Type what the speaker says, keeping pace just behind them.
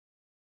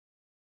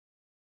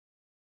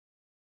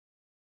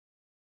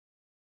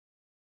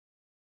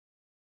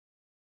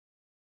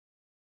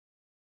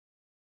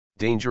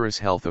Dangerous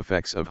health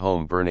effects of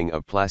home burning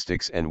of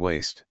plastics and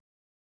waste.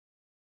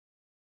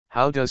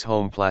 How does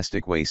home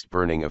plastic waste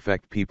burning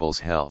affect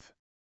people's health?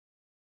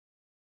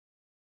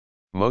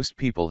 Most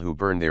people who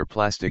burn their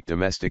plastic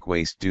domestic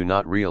waste do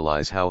not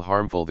realize how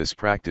harmful this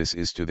practice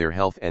is to their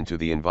health and to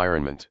the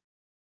environment.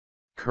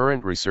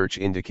 Current research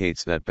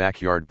indicates that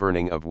backyard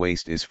burning of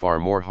waste is far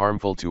more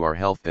harmful to our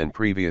health than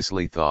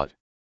previously thought.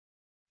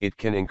 It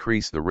can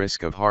increase the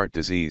risk of heart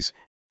disease,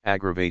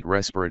 aggravate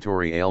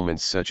respiratory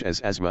ailments such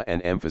as asthma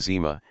and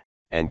emphysema,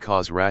 and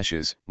cause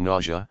rashes,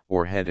 nausea,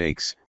 or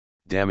headaches,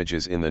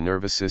 damages in the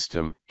nervous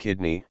system,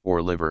 kidney,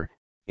 or liver,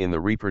 in the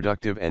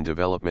reproductive and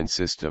development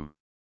system.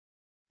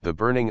 The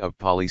burning of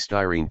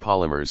polystyrene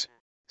polymers,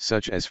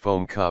 such as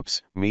foam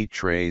cups, meat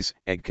trays,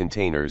 egg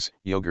containers,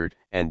 yogurt,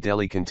 and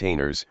deli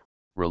containers,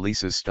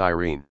 releases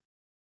styrene.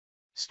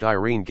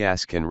 Styrene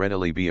gas can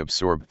readily be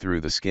absorbed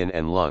through the skin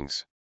and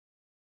lungs.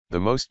 The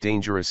most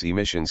dangerous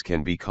emissions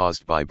can be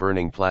caused by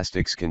burning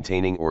plastics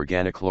containing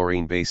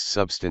organochlorine-based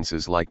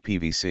substances like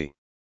PVC.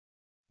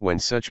 When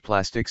such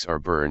plastics are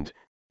burned,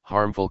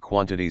 harmful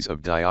quantities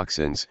of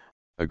dioxins,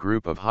 a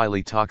group of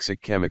highly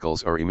toxic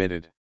chemicals, are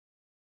emitted.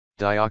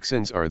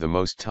 Dioxins are the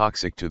most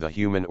toxic to the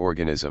human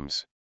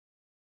organisms.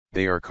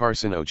 They are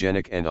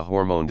carcinogenic and a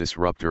hormone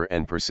disruptor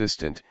and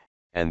persistent,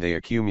 and they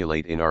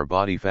accumulate in our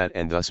body fat,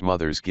 and thus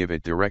mothers give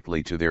it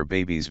directly to their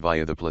babies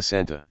via the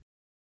placenta.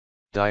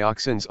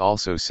 Dioxins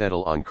also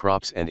settle on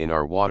crops and in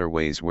our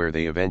waterways, where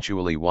they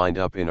eventually wind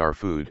up in our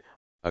food,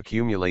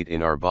 accumulate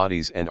in our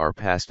bodies, and are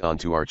passed on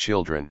to our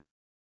children.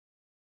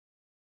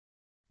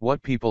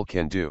 What people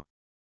can do.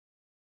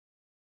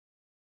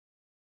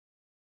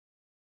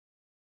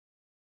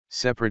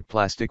 Separate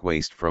plastic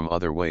waste from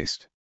other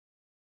waste.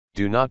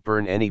 Do not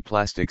burn any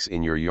plastics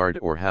in your yard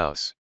or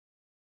house.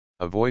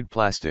 Avoid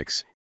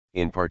plastics,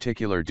 in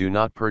particular do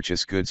not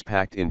purchase goods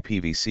packed in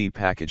PVC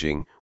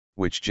packaging,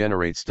 which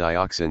generates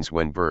dioxins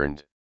when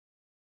burned.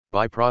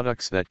 Buy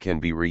products that can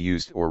be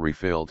reused or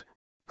refilled,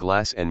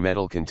 glass and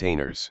metal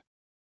containers.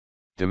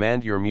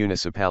 Demand your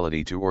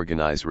municipality to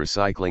organize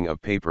recycling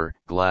of paper,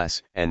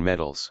 glass, and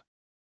metals.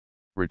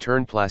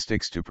 Return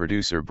plastics to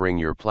producer. Bring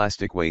your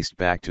plastic waste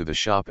back to the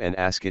shop and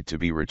ask it to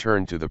be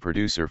returned to the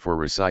producer for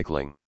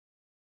recycling.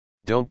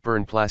 Don't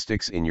burn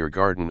plastics in your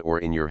garden or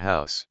in your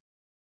house.